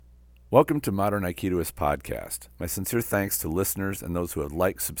Welcome to Modern Aikidoist Podcast. My sincere thanks to listeners and those who have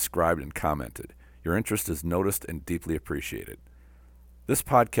liked, subscribed, and commented. Your interest is noticed and deeply appreciated. This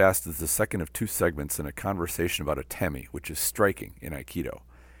podcast is the second of two segments in a conversation about atemi, which is striking in Aikido.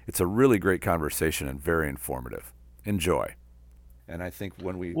 It's a really great conversation and very informative. Enjoy. And I think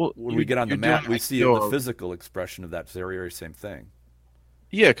when we get on the mat, we see the physical expression of that very same thing.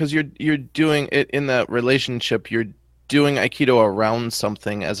 Yeah, because you're doing it in that relationship. You're doing Aikido around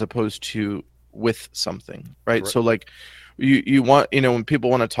something as opposed to with something, right? So like you want, when people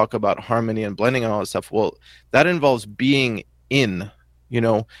want to talk about harmony and blending and all that stuff, well, that involves being in,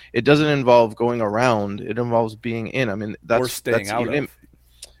 it doesn't involve going around. It involves being in. I mean, that's out of.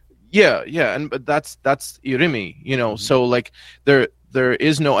 Yeah. But that's irimi, so like there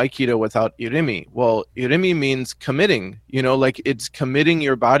is no Aikido without irimi. Well, irimi means committing, like it's committing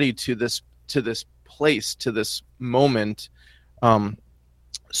your body to this place, to this moment,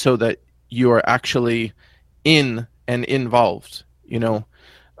 so that you are actually in and involved,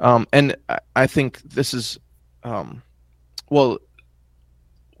 and I think this is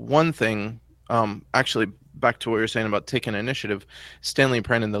one thing, actually back to what you were saying about taking initiative. Stanley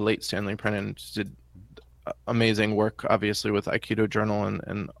Brennan, the late Stanley Brennan, did amazing work, obviously, with Aikido Journal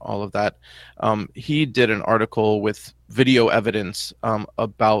and all of that. He did an article with video evidence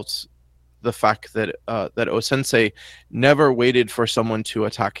about the fact that that O-sensei never waited for someone to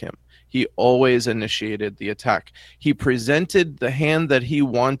attack him. He always initiated the attack. He presented the hand that he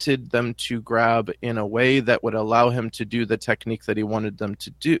wanted them to grab in a way that would allow him to do the technique that he wanted them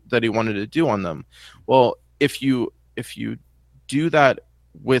to do, that he wanted to do on them. Well, if you do that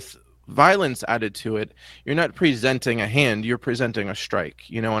with violence added to it, you're not presenting a hand, you're presenting a strike,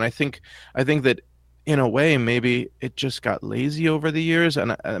 and I think that in a way, maybe it just got lazy over the years.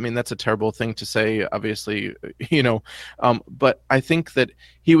 And I mean, that's a terrible thing to say, obviously, but I think that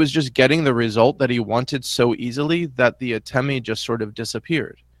he was just getting the result that he wanted so easily that the atemi just sort of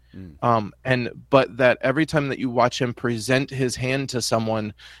disappeared. But that every time that you watch him present his hand to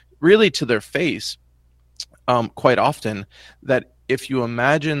someone, really to their face, quite often, that if you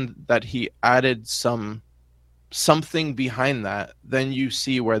imagine that he added something behind that, then you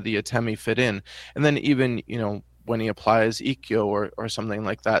see where the atemi fit in. And then even when he applies ikkyo or something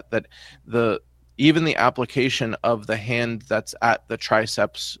like that, that even the application of the hand that's at the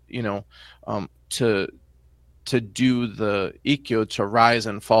triceps, to do the ikkyo, to rise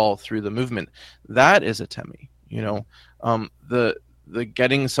and fall through the movement, that is atemi. The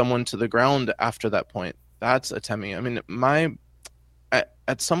getting someone to the ground after that point, that's atemi. I mean,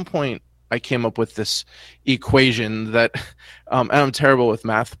 at some point I came up with this equation that, and I'm terrible with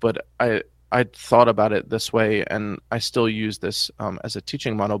math, but I thought about it this way, and I still use this as a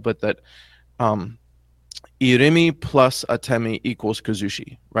teaching model, but that irimi plus atemi equals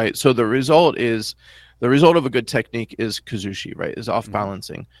kazushi, right? So the result of a good technique is kazushi, right? Is off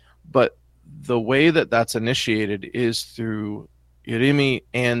balancing. But the way that that's initiated is through irimi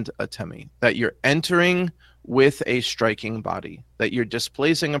and atemi, that you're entering with a striking body, that you're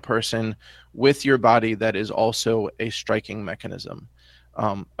displacing a person with your body that is also a striking mechanism,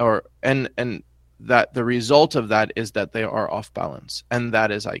 and that the result of that is that they are off balance, and that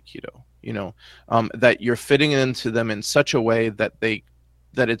is Aikido. That you're fitting into them in such a way that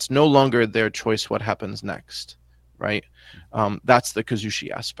it's no longer their choice what happens next, right? That's the kazushi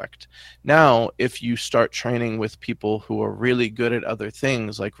aspect. Now, if you start training with people who are really good at other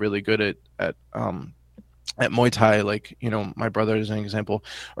things, like really good at Muay Thai, like, my brother is an example,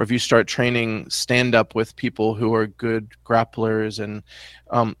 or if you start training stand up with people who are good grapplers, and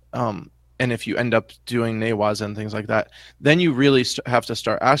if you end up doing newaza and things like that, then you really have to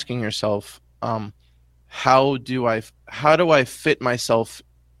start asking yourself, how do I fit myself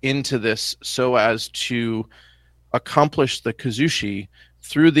into this so as to accomplish the kazushi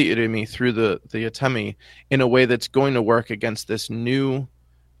through the irimi, through the atemi, in a way that's going to work against this new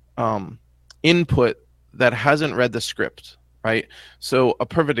input that hasn't read the script, right? So a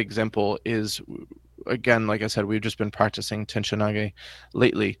perfect example is, again, like I said, we've just been practicing Tenchinage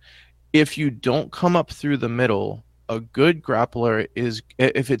lately. If you don't come up through the middle, a good grappler is,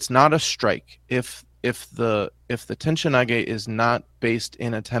 if it's not a strike, if the Tenchinage is not based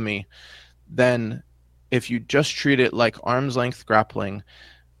in atemi, then if you just treat it like arm's length grappling,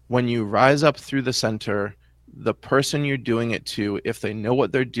 when you rise up through the center, the person you're doing it to, if they know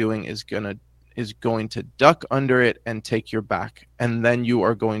what they're doing, is going to duck under it and take your back, and then you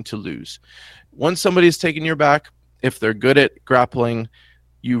are going to lose. Once somebody's taken your back, if they're good at grappling,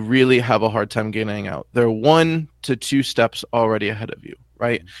 you really have a hard time getting out. They're 1 to 2 steps already ahead of you,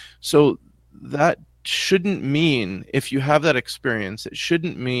 right? So that shouldn't mean, if you have that experience, it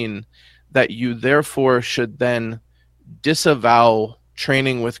shouldn't mean that you therefore should then disavow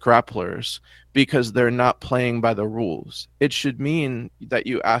training with grapplers because they're not playing by the rules. It should mean that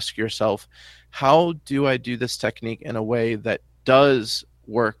you ask yourself, how do I do this technique in a way that does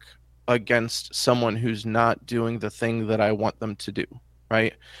work against someone who's not doing the thing that I want them to do,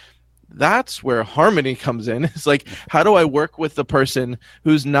 right? That's where harmony comes in. It's like, how do I work with the person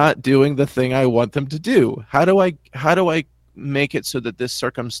who's not doing the thing I want them to do? How do I make it so that this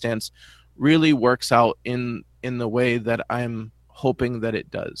circumstance really works out in the way that I'm hoping that it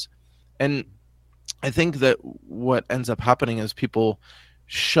does? And I think that what ends up happening is people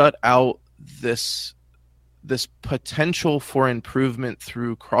shut out this potential for improvement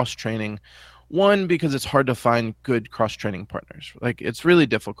through cross training. One, because it's hard to find good cross training partners. Like, it's really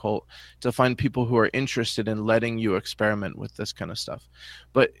difficult to find people who are interested in letting you experiment with this kind of stuff.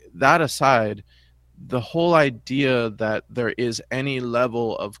 But that aside, the whole idea that there is any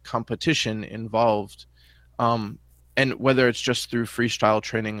level of competition involved, and whether it's just through freestyle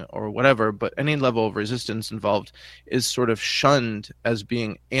training or whatever, but any level of resistance involved is sort of shunned as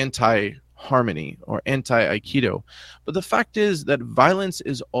being anti-harmony or anti-Aikido. But the fact is that violence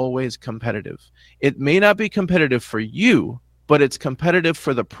is always competitive. It may not be competitive for you, but it's competitive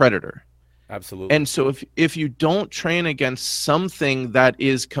for the predator. Absolutely. And so if you don't train against something that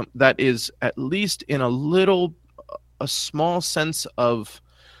is at least in a small sense of,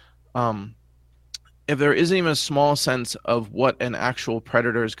 if there isn't even a small sense of what an actual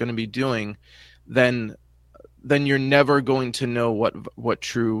predator is going to be doing, then you're never going to know what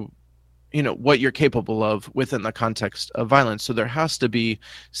true, what you're capable of within the context of violence. So there has to be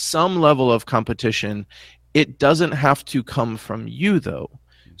some level of competition. It doesn't have to come from you, though.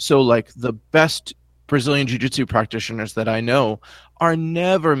 So like the best Brazilian Jiu-Jitsu practitioners that I know are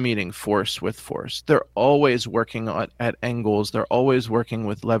never meeting force with force. They're always working at angles. They're always working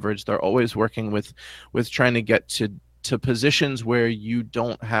with leverage. They're always working with trying to get to positions where you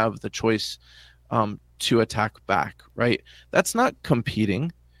don't have the choice to attack back, right? That's not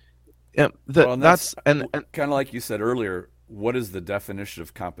competing. That's kind of like you said earlier, what is the definition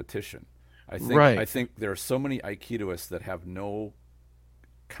of competition? I think there are so many Aikidoists that have no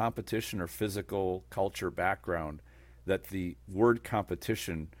competition or physical culture background that the word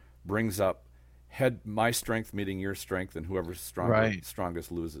competition brings up my strength meeting your strength, and whoever's strongest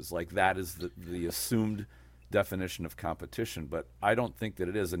loses. Like, that is the assumed definition of competition. But I don't think that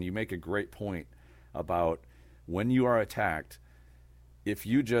it is. And you make a great point about when you are attacked, if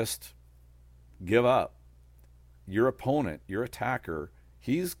you just give up, your opponent, your attacker,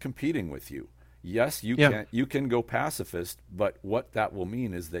 he's competing with you. Yes, you can go pacifist, but what that will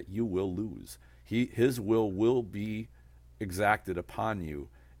mean is that you will lose. His will be exacted upon you,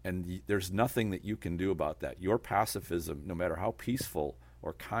 and there's nothing that you can do about that. Your pacifism, no matter how peaceful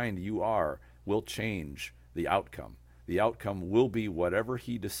or kind you are, will change the outcome. The outcome will be whatever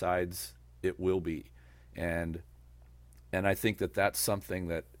he decides it will be. And I think that that's something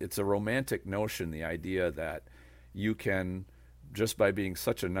that it's a romantic notion, the idea that you can, just by being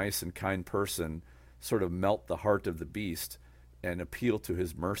such a nice and kind person, sort of melt the heart of the beast and appeal to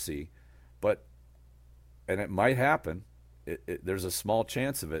his mercy. And it might happen. There's a small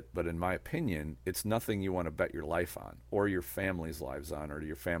chance of it, but in my opinion, it's nothing you want to bet your life on, or your family's lives on, or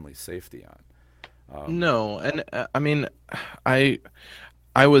your family's safety on. No, and I mean, I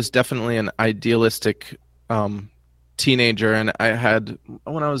was definitely an idealistic teenager, and I had,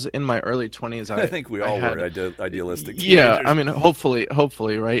 when I was in my early 20s, I think we all were idealistic teenagers. Yeah, I mean, hopefully,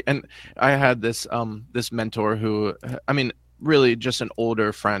 right? And I had this mentor who, I mean, really just an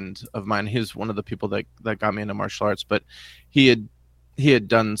older friend of mine. He was one of the people that got me into martial arts, but he had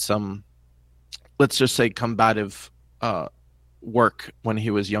done some, let's just say, combative work when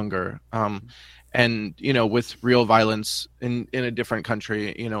he was younger. And, with real violence in a different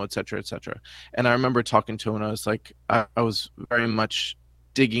country, et cetera, et cetera. And I remember talking to him, and I was like, I was very much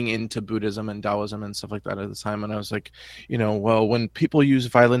digging into Buddhism and Taoism and stuff like that at the time. And I was like, well, when people use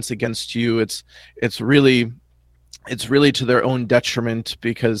violence against you, it's really to their own detriment,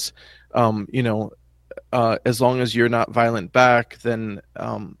 because, as long as you're not violent back, then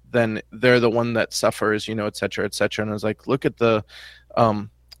they're the one that suffers, et cetera, et cetera. And I was like, look at the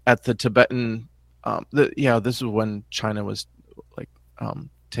Tibetan, this is when China was like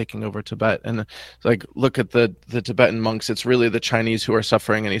taking over Tibet, and like, look at the Tibetan monks. It's really the Chinese who are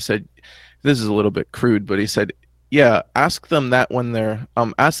suffering. And he said, this is a little bit crude, but he said, yeah, ask them that when they're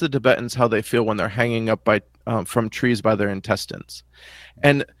ask the Tibetans how they feel when they're hanging up from trees by their intestines.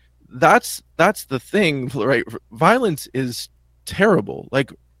 And that's the thing, right? Violence is terrible.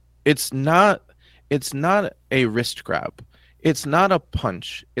 Like, it's not it's not a wrist grab. It's not a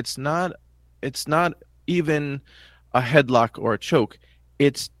punch. It's not even a headlock or a choke.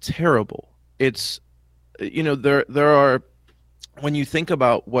 It's terrible. It's, there are, when you think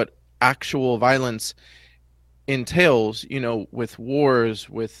about what actual violence entails, with wars,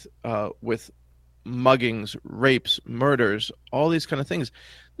 with muggings, rapes, murders, all these kind of things,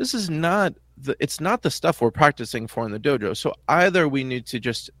 this is not it's not the stuff we're practicing for in the dojo. So either we need to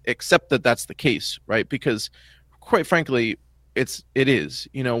just accept that that's the case, right? Because quite frankly, it is,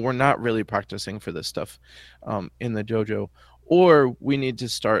 we're not really practicing for this stuff in the dojo, or we need to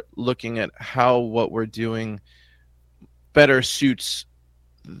start looking at how what we're doing better suits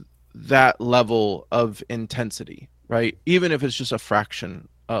that level of intensity, right? Even if it's just a fraction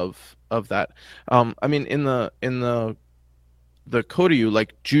of that. I mean, in the Koryu,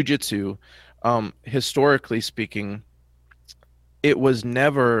 like jujitsu, historically speaking, it was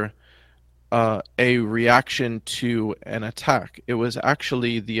never a reaction to an attack. It was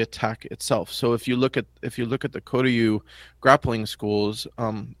actually the attack itself. So if you look at the Koryu grappling schools,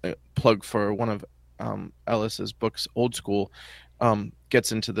 plug for one of Ellis's books, Old School,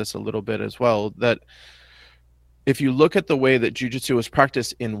 gets into this a little bit as well, that if you look at the way that jiu-jitsu was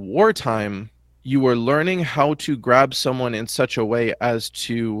practiced in wartime, you were learning how to grab someone in such a way as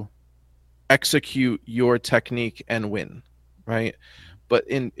to execute your technique and win, right? But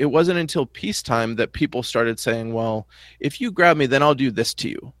it wasn't until peacetime that people started saying, well, if you grab me, then I'll do this to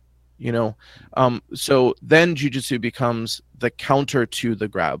you, so then jiu-jitsu becomes the counter to the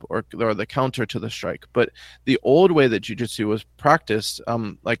grab, or the counter to the strike. But the old way that jiu-jitsu was practiced,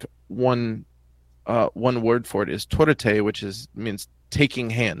 like one word for it is torite, which means taking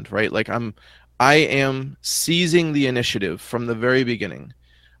hand, right? Like I am seizing the initiative from the very beginning.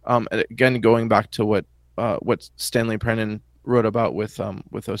 Again, going back to what Stanley Prenen wrote about with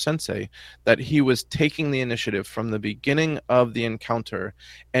O-sensei, that he was taking the initiative from the beginning of the encounter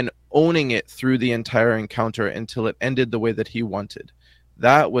and owning it through the entire encounter until it ended the way that he wanted.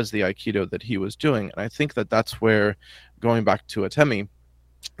 That was the Aikido that he was doing. And I think that that's where, going back to Atemi,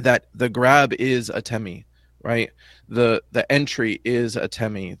 that the grab is Atemi, right? The entry is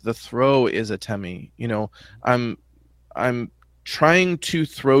Atemi. The throw is Atemi. I'm trying to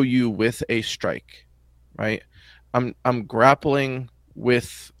throw you with a strike, right? I'm grappling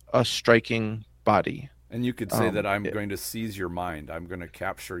with a striking body. And you could say that I'm going to seize your mind. I'm going to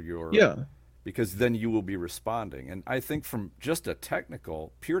capture your... Yeah. Because then you will be responding. And I think from just a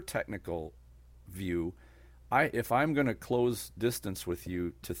pure technical view, if I'm going to close distance with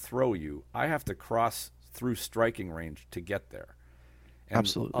you to throw you, I have to cross through striking range to get there. And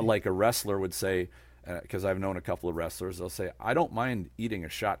absolutely. Like a wrestler would say, because I've known a couple of wrestlers, they'll say, I don't mind eating a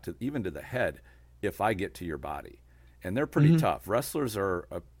shot even to the head if I get to your body. And they're pretty tough. Wrestlers are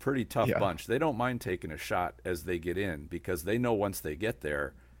a pretty tough bunch. They don't mind taking a shot as they get in, because they know once they get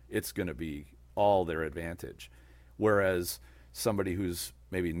there, it's going to be all their advantage. Whereas somebody who's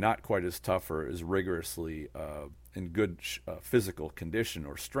maybe not quite as tough or is rigorously in good physical condition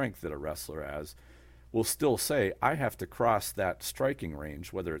or strength that a wrestler has will still say, I have to cross that striking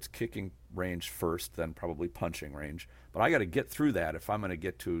range, whether it's kicking range first, then probably punching range. But I got to get through that if I'm going to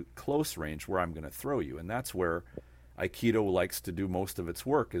get to close range where I'm going to throw you. And that's where Aikido likes to do most of its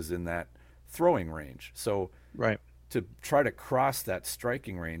work, is in that throwing range. So right. To try to cross that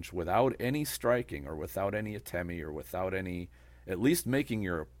striking range without any striking, or without any atemi, or without any, at least making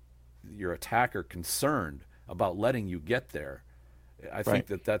your attacker concerned about letting you get there, I think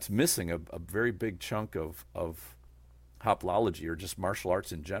that's missing a very big chunk of haploology, or just martial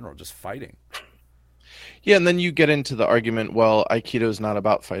arts in general, just fighting. Yeah, and then you get into the argument, well, Aikido is not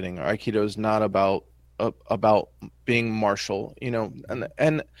about fighting, or Aikido is not about being martial,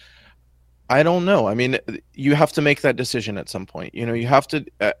 and I don't know. I mean, you have to make that decision at some point. You have to,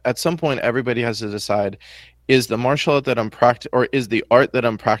 at some point, everybody has to decide, is the martial art that I'm or is the art that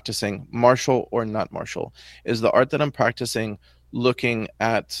I'm practicing martial or not martial? Is the art that I'm practicing looking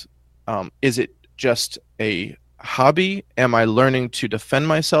at, is it just a hobby? Am I learning to defend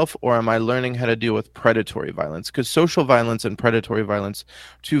myself, or am I learning how to deal with predatory violence? Because social violence and predatory violence,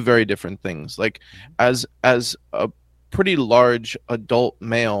 two very different things. Like, as a pretty large adult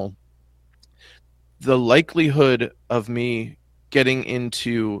male, the likelihood of me getting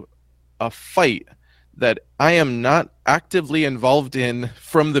into a fight that I am not actively involved in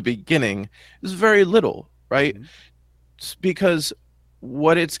from the beginning is very little, right? Because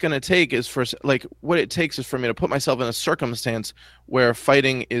what it's going to take is for me to put myself in a circumstance where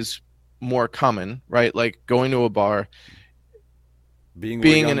fighting is more common, right? Like going to a bar, Being where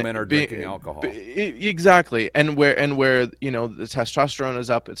being young in men are drinking alcohol. exactly, and where the testosterone is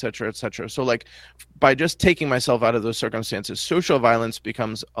up, etc., etc. So like by just taking myself out of those circumstances, social violence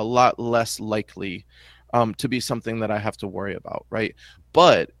becomes a lot less likely to be something that I have to worry about, right?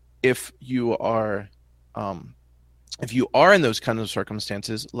 But if you are um, if you are in those kinds of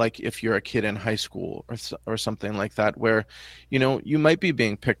circumstances, like if you're a kid in high school or something like that, where you might be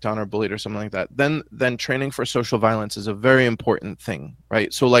being picked on or bullied or something like that, then training for social violence is a very important thing,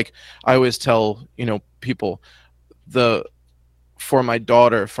 right? So like I always tell people, the for my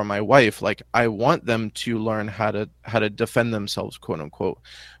daughter, for my wife, like I want them to learn how to defend themselves, quote unquote.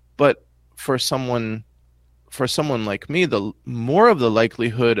 But for someone for someone like me, the more of the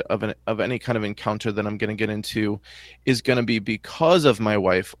likelihood of any kind of encounter that I'm going to get into is going to be because of my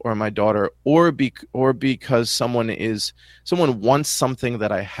wife or my daughter, or because someone wants something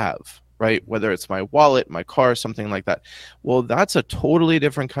that I have, right? Whether it's my wallet, my car, something like that. Well, that's a totally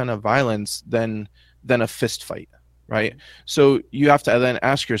different kind of violence than a fist fight, right? So you have to then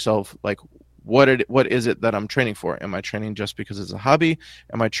ask yourself, like, what is it that I'm training for? Am I training just because it's a hobby?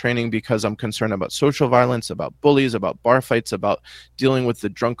 Am I training because I'm concerned about social violence, about bullies, about bar fights, about dealing with the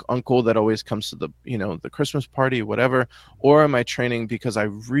drunk uncle that always comes to the Christmas party, whatever? Or am I training because I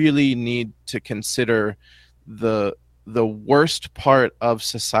really need to consider the worst part of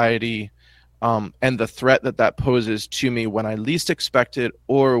society, and the threat that poses to me when I least expect it,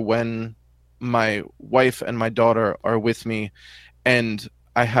 or when my wife and my daughter are with me and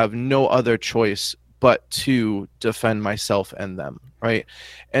I have no other choice but to defend myself and them, right?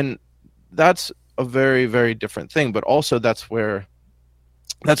 And that's a very, very different thing. But also that's where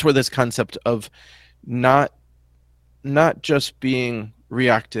this concept of not just being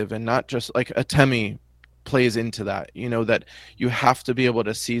reactive and not just like Atemi plays into that. That you have to be able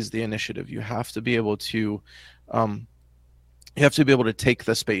to seize the initiative. You have to be able to take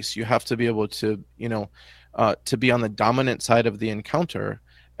the space. You have to be able to to be on the dominant side of the encounter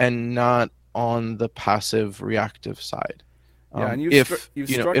and not on the passive reactive side. Yeah, and if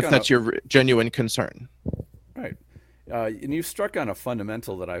that's your genuine concern. Right. And you've struck on a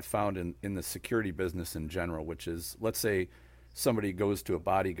fundamental that I've found in the security business in general, which is, let's say somebody goes to a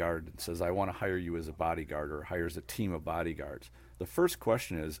bodyguard and says, I want to hire you as a bodyguard, or hires a team of bodyguards. The first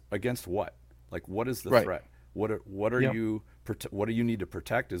question is, against what? Like, what is the threat? What do you need to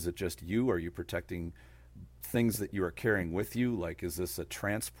protect? Is it just you? Are you protecting things that you are carrying with you? Like, is this a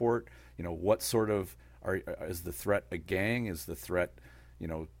transport? What sort of is the threat? A gang? Is the threat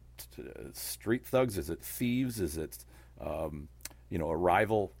street thugs? Is it thieves? Is it a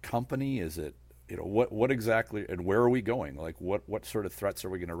rival company? Is it what exactly, and where are we going? Like, what sort of threats are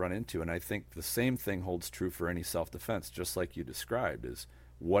we going to run into? And I think the same thing holds true for any self-defense, just like you described. Is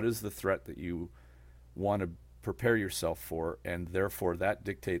what is the threat that you want to prepare yourself for, and therefore that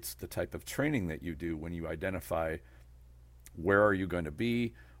dictates the type of training that you do when you identify where are you going to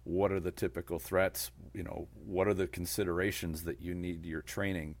be, what are the typical threats, what are the considerations that you need your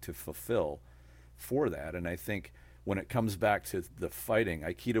training to fulfill for that. And I think when it comes back to the fighting,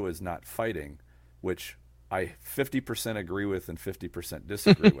 Aikido is not fighting, which I 50% agree with and 50%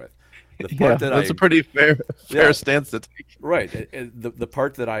 disagree with. The part that's a pretty fair stance to take. Right. The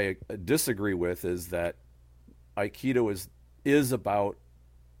part that I disagree with is that Aikido is about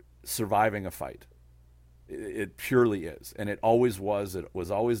surviving a fight. It purely is, and it always was. It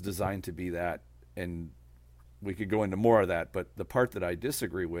was always designed to be that, and we could go into more of that. But the part that I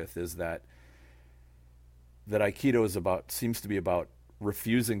disagree with is that Aikido seems to be about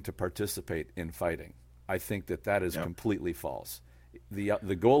refusing to participate in fighting. I think that is completely false.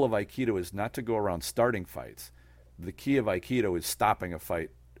 The goal of Aikido is not to go around starting fights. The key of Aikido is stopping a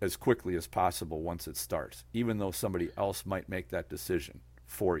fight as quickly as possible once it starts, even though somebody else might make that decision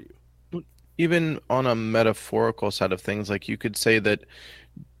for you. Even on a metaphorical side of things, like you could say that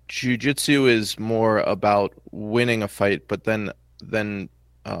jiu-jitsu is more about winning a fight, but then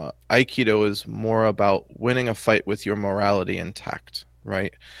Aikido is more about winning a fight with your morality intact,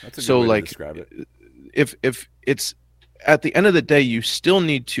 right? That's a good way to describe it. If it's at the end of the day, you still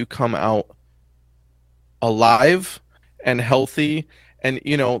need to come out alive and healthy, and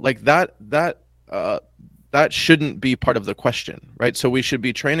like that shouldn't be part of the question, right? So we should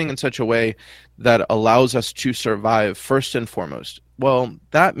be training in such a way that allows us to survive first and foremost. Well,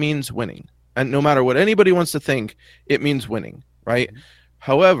 that means winning, and no matter what anybody wants to think, it means winning, right? Mm-hmm.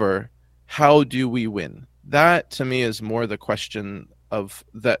 However, how do we win? That to me is more the question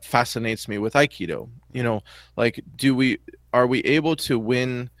that fascinates me with Aikido. Like, are we able to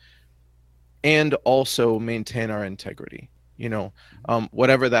win and also maintain our integrity?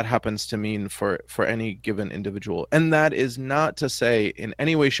 whatever that happens to mean for any given individual. And that is not to say in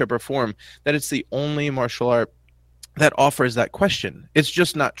any way, shape, or form that it's the only martial art that offers that question. It's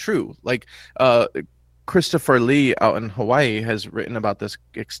just not true. Like Christopher Lee out in Hawaii has written about this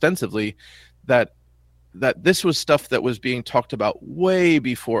extensively, that this was stuff that was being talked about way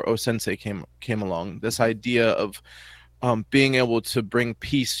before O-sensei came along. This idea of being able to bring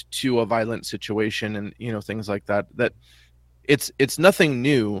peace to a violent situation, and things like that. That it's nothing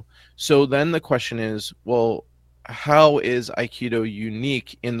new. So then the question is, well, how is Aikido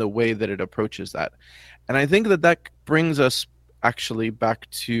unique in the way that it approaches that? And I think that brings us actually back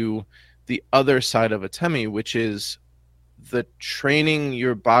to the other side of Atemi, which is the training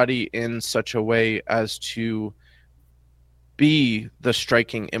your body in such a way as to be the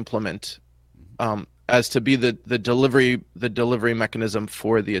striking implement, as to be the delivery mechanism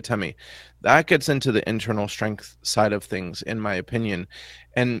for the Atemi. That gets into the internal strength side of things, in my opinion.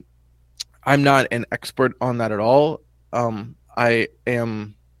 And I'm not an expert on that at all. I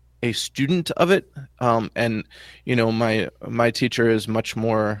am a student of it, and my teacher is much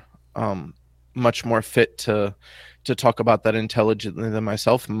more fit to talk about that intelligently than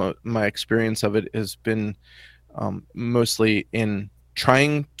myself. My experience of it has been mostly in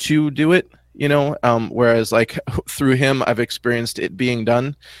trying to do it, whereas like through him I've experienced it being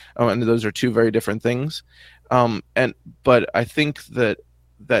done, and those are two very different things. But I think that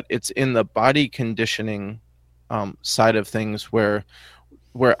it's in the body conditioning side of things where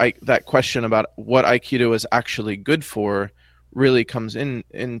that question about what Aikido is actually good for really comes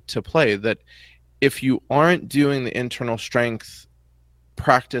into play. That if you aren't doing the internal strength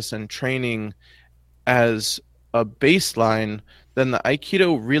practice and training as a baseline, then the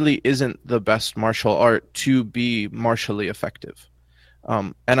Aikido really isn't the best martial art to be martially effective.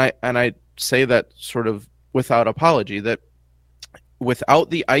 And I say that sort of without apology, that without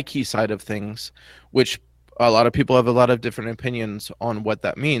the Aiki side of things, which a lot of people have a lot of different opinions on what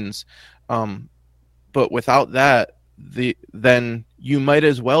that means, but without that, then you might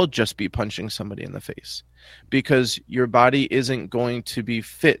as well just be punching somebody in the face, because your body isn't going to be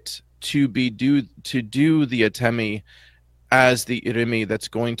fit to do the Atemi as the Irimi that's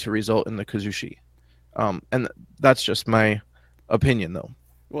going to result in the Kazushi. And that's just my opinion, though.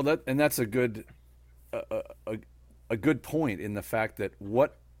 Well, that's a good a good point, in the fact that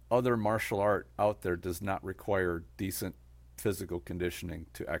what other martial art out there does not require decent physical conditioning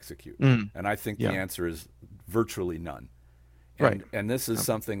to execute? And I think the answer is virtually none. And this is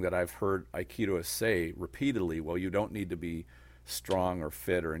something that I've heard Aikidoists say repeatedly. Well, you don't need to be strong or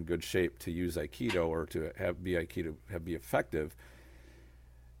fit or in good shape to use Aikido or to be effective.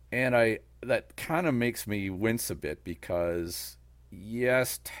 And that kind of makes me wince a bit, because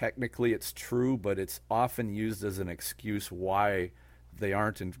yes, technically it's true, but it's often used as an excuse why they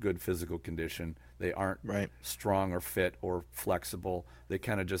aren't in good physical condition. They aren't strong or fit or flexible. They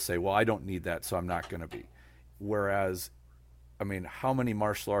kind of just say, well, I don't need that, so I'm not going to be. Whereas, I mean, how many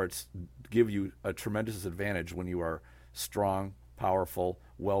martial arts give you a tremendous advantage when you are strong, powerful,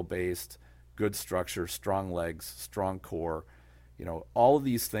 well-based, good structure, strong legs, strong core? All of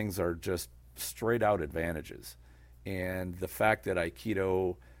these things are just straight out advantages. And the fact that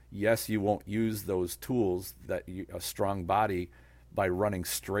Aikido, yes, you won't use those tools, a strong body, by running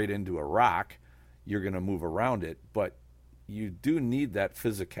straight into a rock, you're going to move around it, but you do need that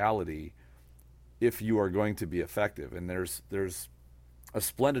physicality if you are going to be effective. And there's a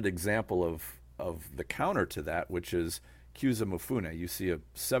splendid example of the counter to that, which is Kyuza Mifune. You see a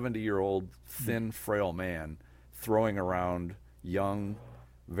 70-year-old thin, frail man throwing around young,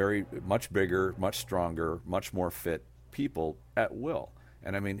 very much bigger, much stronger, much more fit people at will.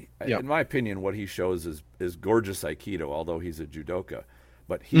 And I mean, in my opinion, what he shows is gorgeous Aikido, although he's a judoka.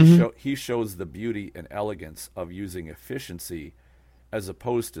 But he shows the beauty and elegance of using efficiency as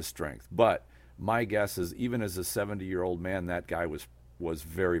opposed to strength. But my guess is, even as a 70-year-old man, that guy was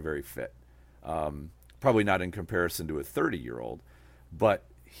very, very fit. Probably not in comparison to a 30-year-old, but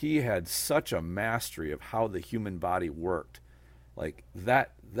he had such a mastery of how the human body worked. Like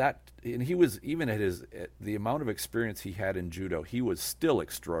that, and he was, even at the amount of experience he had in judo, he was still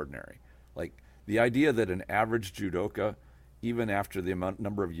extraordinary. Like the idea that an average judoka, even after the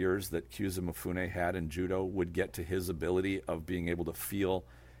number of years that Kyuza Mifune had in judo, would get to his ability of being able to feel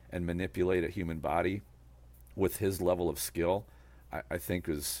and manipulate a human body with his level of skill, I think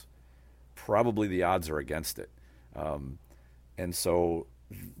is probably, the odds are against it. And so,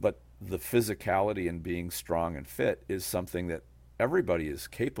 but the physicality and being strong and fit is something that everybody is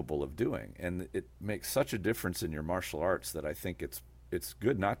capable of doing, and it makes such a difference in your martial arts that I think it's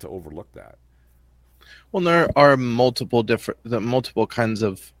good not to overlook that. Well, there are multiple kinds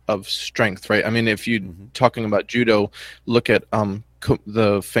of strength, right? I mean, if you Mm-hmm. talking about judo, look at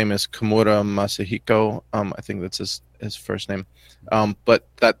the famous Kimura Masahiko. I think that's his first name. But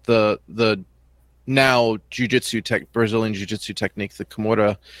that the now Brazilian jiu-jitsu technique, the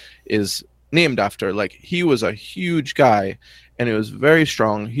Kimura, is named after. Like, he was a huge guy, and he was very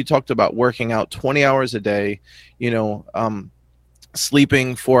strong. He talked about working out 20 hours a day, you know,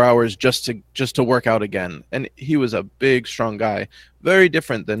 sleeping 4 hours just to work out again. And he was a big, strong guy, very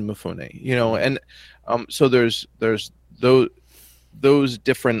different than Mifune, you know. And so there's those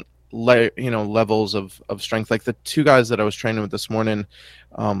different levels of strength. Like the two guys that I was training with this morning,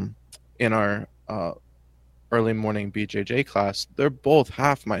 in our early morning BJJ class, they're both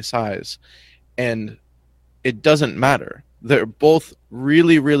half my size, and it doesn't matter. They're both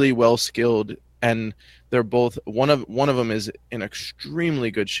really, really well skilled, and they're both one of them is in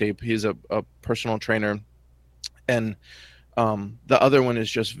extremely good shape. He's a personal trainer, and the other one is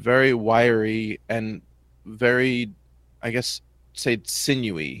just very wiry and very, I guess, say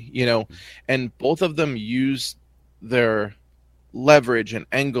sinewy, you know. And both of them use their leverage and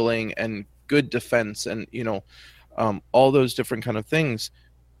angling and good defense and, you know, all those different kind of things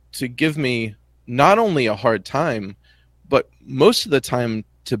to give me not only a hard time, but most of the time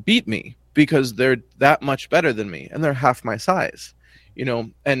to beat me, because they're that much better than me and they're half my size, you know.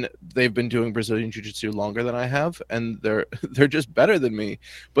 And they've been doing Brazilian jiu-jitsu longer than I have, and they're just better than me.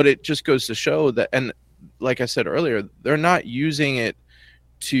 But it just goes to show that, and like I said earlier, they're not using it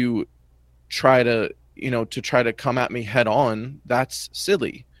to try to come at me head on. That's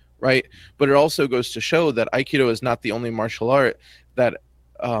silly, right? But it also goes to show that Aikido is not the only martial art that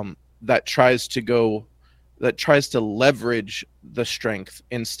that tries to leverage the strength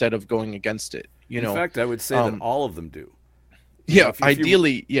instead of going against it. You know, in fact, I would say that all of them do. Yeah,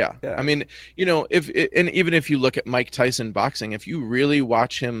 ideally, yeah. Yeah. I mean, you know, and even if you look at Mike Tyson boxing, if you really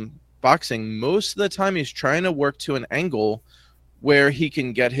watch him boxing, most of the time he's trying to work to an angle where he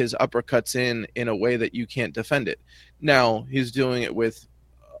can get his uppercuts in a way that you can't defend it. Now, he's doing it with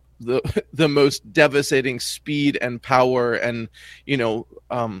the most devastating speed and power and, you know,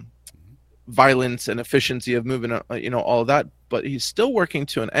 violence and efficiency of movement, you know, all of that. But he's still working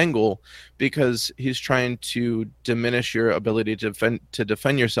to an angle because he's trying to diminish your ability to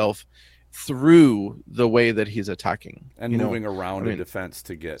defend yourself through the way that he's attacking and moving around in defense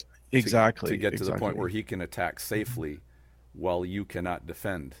to get exactly to the point where he can attack safely while you cannot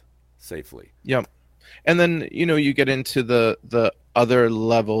defend safely. Yep. And then, you know, you get into the other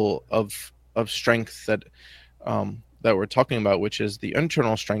level of strength that that we're talking about, which is the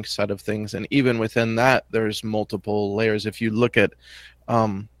internal strength side of things. And even within that, there's multiple layers. If you look at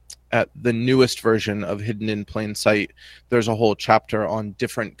the newest version of Hidden in Plain Sight, there's a whole chapter on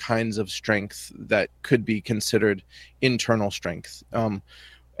different kinds of strength that could be considered internal strength.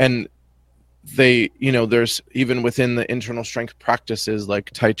 And they, you know, there's even within the internal strength practices like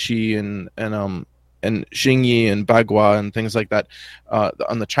Tai Chi and Xingyi and Bagua and things like that.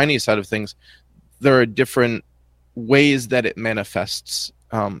 On the Chinese side of things, there are different ways that it manifests.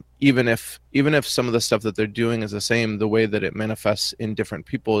 Even if some of the stuff that they're doing is the same, the way that it manifests in different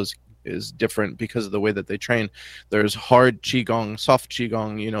people is different because of the way that they train. There's hard qigong, soft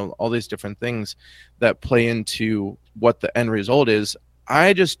qigong, you know, all these different things that play into what the end result is.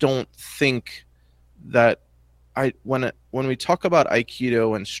 I just don't think that when we talk about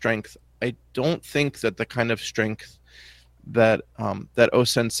Aikido and strength, I don't think that the kind of strength that that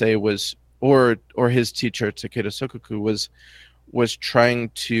O-sensei was, or his teacher Takeda Sokoku was trying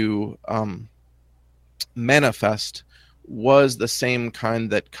to manifest was the same kind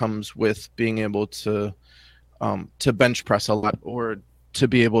that comes with being able to bench press a lot, or to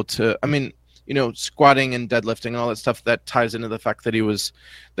be able to, I mean, you know, squatting and deadlifting and all that stuff that ties into the fact that he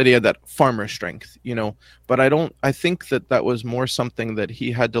had that farmer strength, you know. But I think that was more something that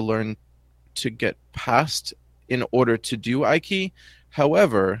he had to learn to get past in order to do Aiki.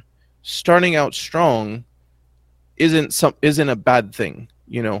 However, starting out strong isn't a bad thing,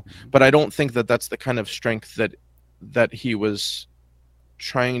 you know. But I don't think that that's the kind of strength that he was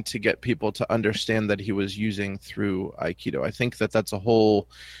trying to get people to understand that he was using through Aikido. I think that that's a whole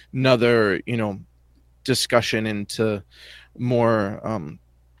nother, you know, discussion into more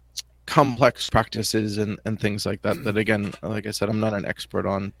complex practices and things like that. That, again, like I said, I'm not an expert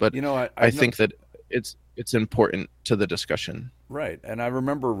on, but you know, I think that it's important to the discussion. Right. And I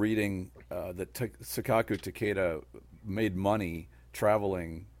remember reading that Sakaku Takeda made money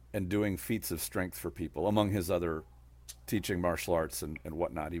traveling and doing feats of strength for people, among his other teaching martial arts and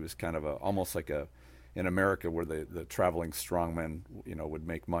whatnot. He was kind of almost like a in America where the traveling strongmen, would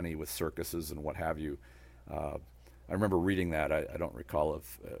make money with circuses and what have you. I remember reading that. I don't recall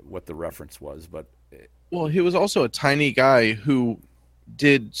what the reference was, but Well, he was also a tiny guy who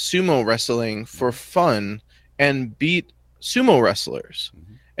did sumo wrestling for fun and beat sumo wrestlers.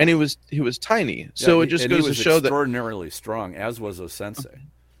 Mhm. And he was tiny. So Yeah, it just he goes to was show that extraordinarily strong, as was O-sensei.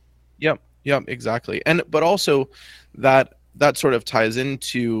 Yep, exactly. But also that sort of ties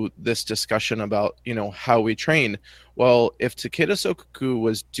into this discussion about, how we train. Well, if Takeda Sokoku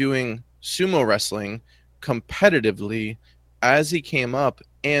was doing sumo wrestling competitively as he came up,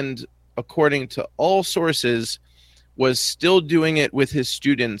 and according to all sources was still doing it with his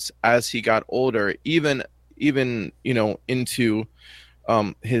students as he got older, even into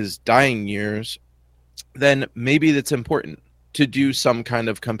his dying years, then maybe that's important to do some kind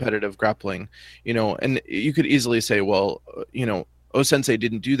of competitive grappling, and you could easily say, well, O-sensei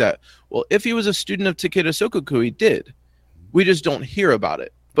didn't do that. Well, if he was a student of Takeda Sokoku, he did. We just don't hear about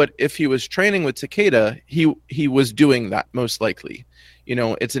it. But if he was training with Takeda, he was doing that most likely.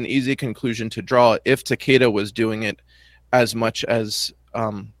 It's an easy conclusion to draw if Takeda was doing it as much as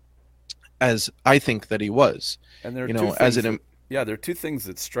I think that he was. And there are there are two things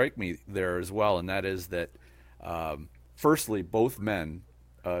that strike me there as well, and that is that firstly, both men,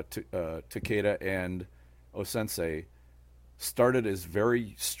 Takeda and O-sensei, started as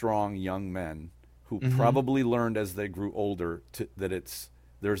very strong young men who probably learned as they grew older that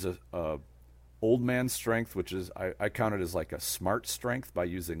there's a old man strength, which is I count it as like a smart strength by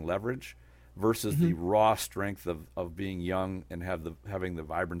using leverage, versus the raw strength of being young and having the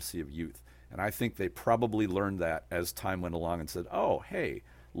vibrancy of youth. And I think they probably learned that as time went along and said, oh, hey,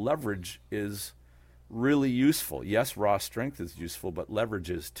 leverage is really useful. Yes, raw strength is useful, but leverage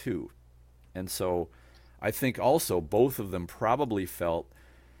is too. And so I think also both of them probably felt,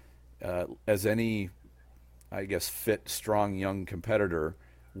 as any, I guess, fit, strong, young competitor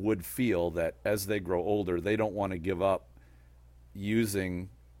would feel, that as they grow older, they don't want to give up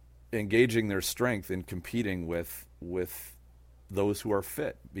engaging their strength in competing with those who are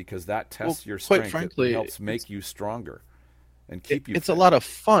fit, because that tests your strength. Quite frankly, it helps make you stronger and keep you it's fit. A lot of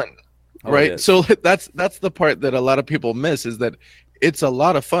fun. Right. So that's the part that a lot of people miss, is that it's a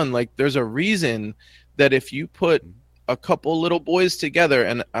lot of fun. Like, there's a reason that if you put a couple little boys together,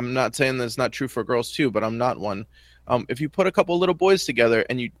 and I'm not saying that's not true for girls too, but I'm not one. If you put a couple little boys together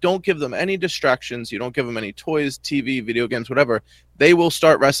and you don't give them any distractions, you don't give them any toys, TV, video games, whatever, they will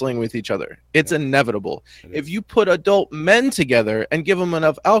start wrestling with each other. It's inevitable. If you put adult men together and give them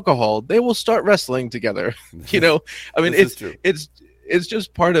enough alcohol, they will start wrestling together. I mean, it's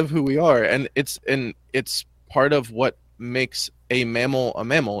just part of who we are, and it's part of what makes a mammal a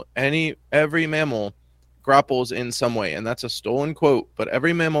mammal. Every mammal grapples in some way, and that's a stolen quote, but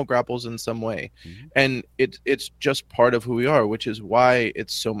every mammal grapples in some way. And it's just part of who we are, which is why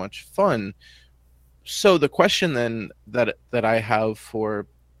it's so much fun. So the question then that I have for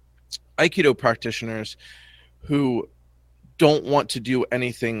Aikido practitioners who don't want to do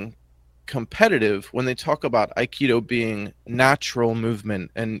anything competitive, when they talk about Aikido being natural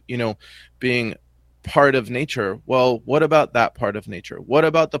movement and being part of nature, well, what about that part of nature? What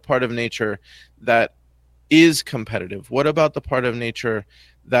about the part of nature that is competitive? What about the part of nature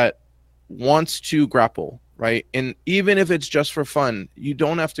that wants to grapple, right? And even if it's just for fun, you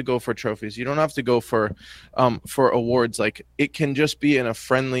don't have to go for trophies. You don't have to go for awards. Like, it can just be in a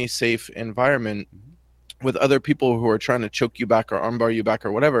friendly, safe environment with other people who are trying to choke you back or armbar you back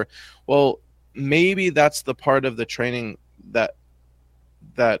or whatever. Well, maybe that's the part of the training that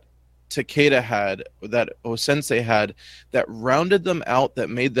Takeda had, that O-sensei had, that rounded them out, that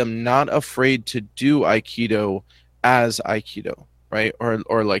made them not afraid to do Aikido as Aikido, right?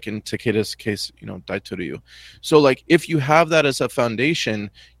 Or like in Takeda's case, Daitoryu. So like, if you have that as a foundation,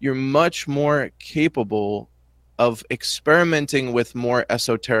 you're much more capable of experimenting with more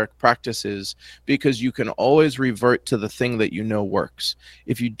esoteric practices, because you can always revert to the thing that works.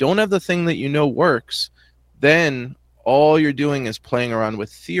 If you don't have the thing that works, then all you're doing is playing around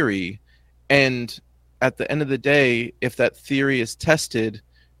with theory. And at the end of the day, if that theory is tested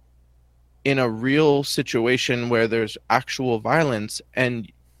in a real situation where there's actual violence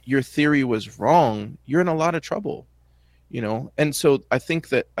and your theory was wrong, you're in a lot of trouble, And so I think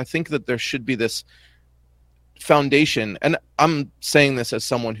that there should be this foundation. And I'm saying this as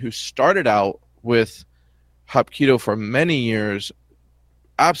someone who started out with Hapkido for many years,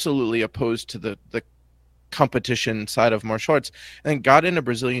 absolutely opposed to the competition side of martial arts, and got into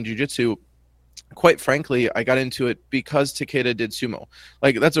Brazilian Jiu-Jitsu. Quite frankly, I got into it because Takeda did sumo.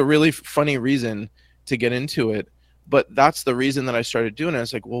 Like, that's a really funny reason to get into it. But that's the reason that I started doing it.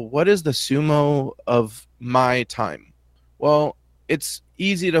 It's like, well, what is the sumo of my time? Well, it's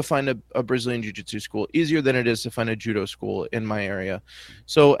easy to find a Brazilian Jiu-Jitsu school, easier than it is to find a judo school in my area.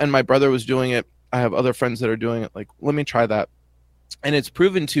 So, and my brother was doing it. I have other friends that are doing it. Like, let me try that. And it's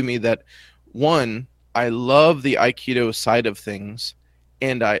proven to me that, one, I love the Aikido side of things,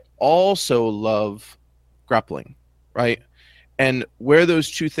 and I also love grappling, right? And where those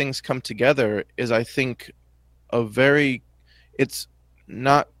two things come together is, I think, a very, it's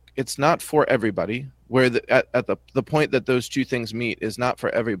not for everybody, where at the point that those two things meet is not for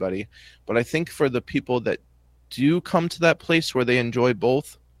everybody. But I think for the people that do come to that place where they enjoy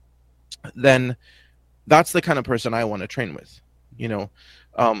both, then that's the kind of person I want to train with, you know.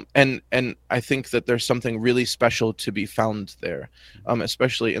 And I think that there's something really special to be found there,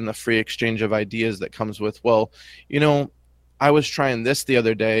 especially in the free exchange of ideas that comes with, well, you know, I was trying this the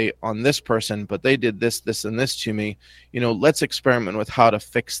other day on this person, but they did this, this, and this to me. You know, let's experiment with how to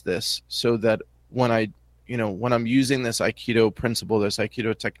fix this so that when when I'm using this Aikido principle, this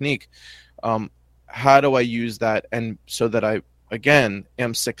Aikido technique, how do I use that, and so that I, again,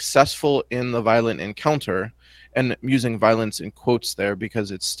 am successful in the violent encounter, and using violence in quotes there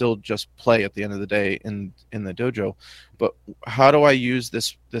because it's still just play at the end of the day in the dojo. But how do I use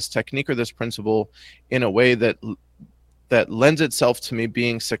this technique or this principle in a way that lends itself to me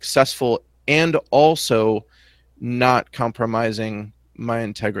being successful and also not compromising my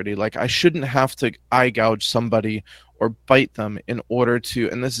integrity? Like, I shouldn't have to eye gouge somebody or bite them in order to,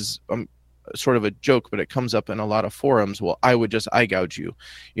 and this is sort of a joke, but it comes up in a lot of forums. Well, I would just eye gouge you,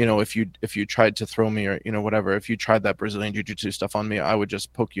 you know, if you tried to throw me, or, you know, whatever, if you tried that Brazilian Jiu-Jitsu stuff on me, I would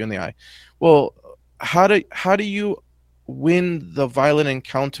just poke you in the eye. Well, how do you win the violent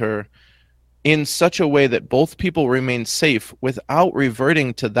encounter in such a way that both people remain safe without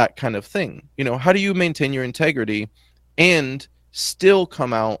reverting to that kind of thing? You know, how do you maintain your integrity and still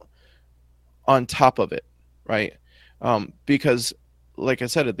come out on top of it, right? Because, like I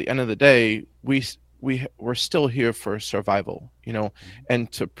said, at the end of the day, we're still here for survival, you know,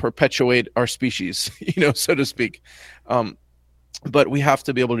 and to perpetuate our species, you know, so to speak. But we have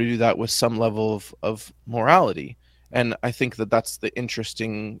to be able to do that with some level of morality. And I think that that's the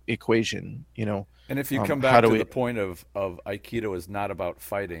interesting equation, you know. And if you come back to the point of Aikido is not about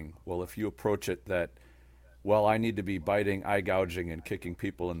fighting, well, if you approach it that, well, I need to be biting, eye gouging, and kicking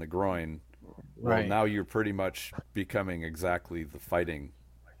people in the groin, well, right, now you're pretty much becoming exactly the fighting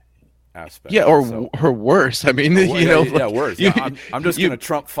aspect. yeah, or worse. I mean, you know, yeah, worse. I'm just going to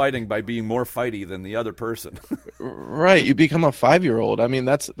trump fighting by being more fighty than the other person. Right, you become a 5-year-old. I mean,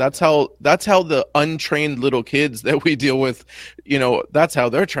 that's how the untrained little kids that we deal with, you know, that's how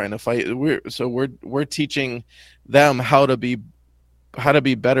they're trying to fight. We're teaching them how to be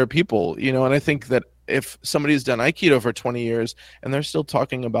better people, you know. And I think that if somebody's done Aikido for 20 years and they're still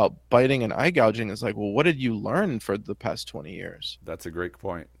talking about biting and eye gouging, it's like, well, what did you learn for the past 20 years? That's a great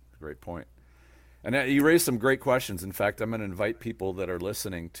point. Great point. And you raised some great questions. In fact, I'm going to invite people that are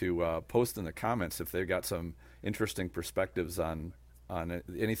listening to post in the comments if they've got some interesting perspectives on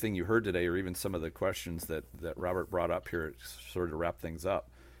anything you heard today, or even some of the questions that Robert brought up here, sort of wrap things up,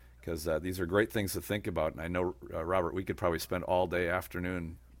 because these are great things to think about. And I know, Robert, we could probably spend all day,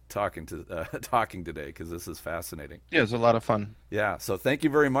 afternoon talking today, because this is fascinating. Yeah, it's a lot of fun. Yeah, so thank you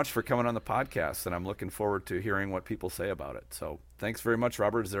very much for coming on the podcast, and I'm looking forward to hearing what people say about it. So thanks very much,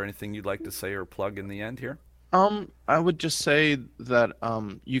 Robert. Is there anything you'd like to say or plug in the end here? I would just say that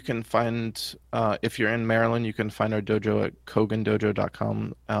you can find, if you're in Maryland, you can find our dojo at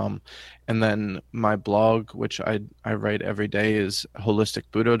kogendojo.com. And then my blog, which I write every day, is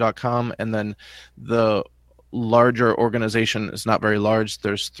holisticbudo.com. And then the larger organization is not very large.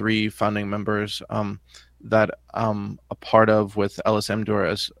 There's 3 founding members that I'm a part of, with Ellis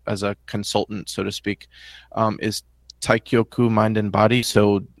Amdur as a consultant, so to speak, is Taikyoku Mind and Body.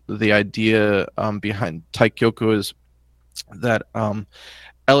 So the idea behind Taikyoku is that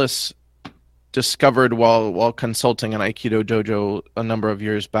Ellis discovered while consulting an Aikido dojo a number of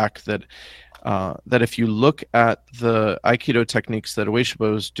years back that if you look at the Aikido techniques that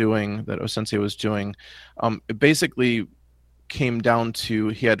Ueshiba was doing, that O-sensei was doing, it basically came down to,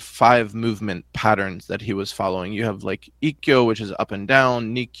 he had 5 movement patterns that he was following. You have like Ikkyo, which is up and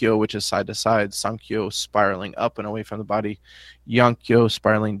down, Nikkyo, which is side to side, Sankyo, spiraling up and away from the body, Yankyo,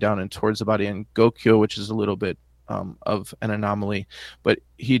 spiraling down and towards the body, and Gokyo, which is a little bit of an anomaly. But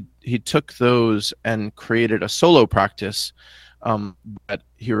he took those and created a solo practice that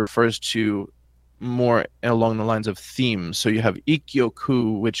he refers to more along the lines of themes. So you have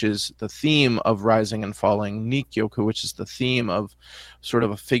Ikkyoku, which is the theme of rising and falling, Nikkyoku, which is the theme of sort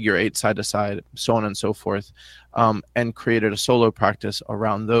of a figure eight side to side, so on and so forth, and created a solo practice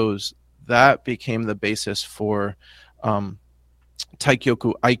around those. That became the basis for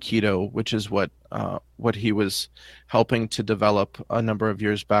Taikyoku Aikido, which is what he was helping to develop a number of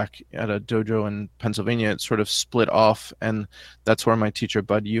years back at a dojo in Pennsylvania. It sort of split off, and that's where my teacher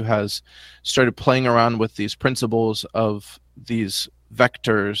Bud Yu has started playing around with these principles of these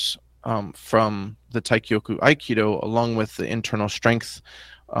vectors from the Taikyoku Aikido, along with the internal strength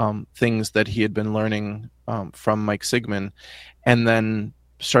things that he had been learning from Mike Sigmund, and then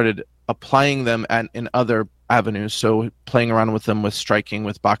started applying them in other avenues. So playing around with them with striking,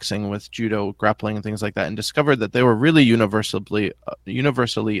 with boxing, with judo, grappling, and things like that, and discovered that they were really universally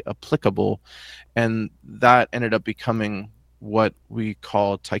applicable. And that ended up becoming what we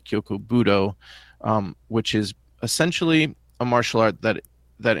call Taikyoku Budo, which is essentially a martial art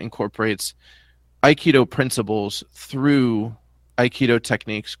that incorporates Aikido principles through Aikido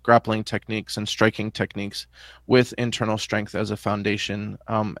techniques, grappling techniques, and striking techniques with internal strength as a foundation.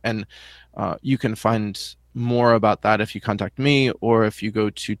 And you can find more about that if you contact me or if you go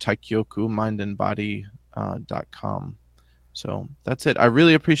to taikyokumindandbody.com. So that's it. I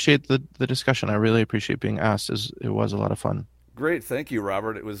really appreciate the discussion. I really appreciate being asked. It was a lot of fun. Great. Thank you,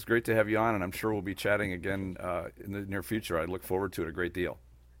 Robert. It was great to have you on, and I'm sure we'll be chatting again in the near future. I look forward to it a great deal.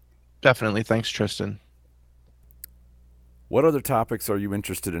 Definitely. Thanks, Tristan. What other topics are you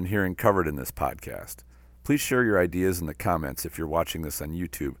interested in hearing covered in this podcast? Please share your ideas in the comments if you're watching this on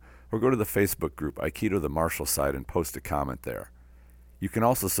YouTube, or go to the Facebook group Aikido the Martial Side and post a comment there. You can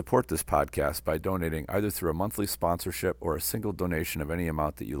also support this podcast by donating either through a monthly sponsorship or a single donation of any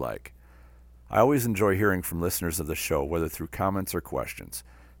amount that you like. I always enjoy hearing from listeners of the show, whether through comments or questions.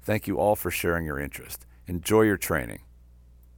 Thank you all for sharing your interest. Enjoy your training.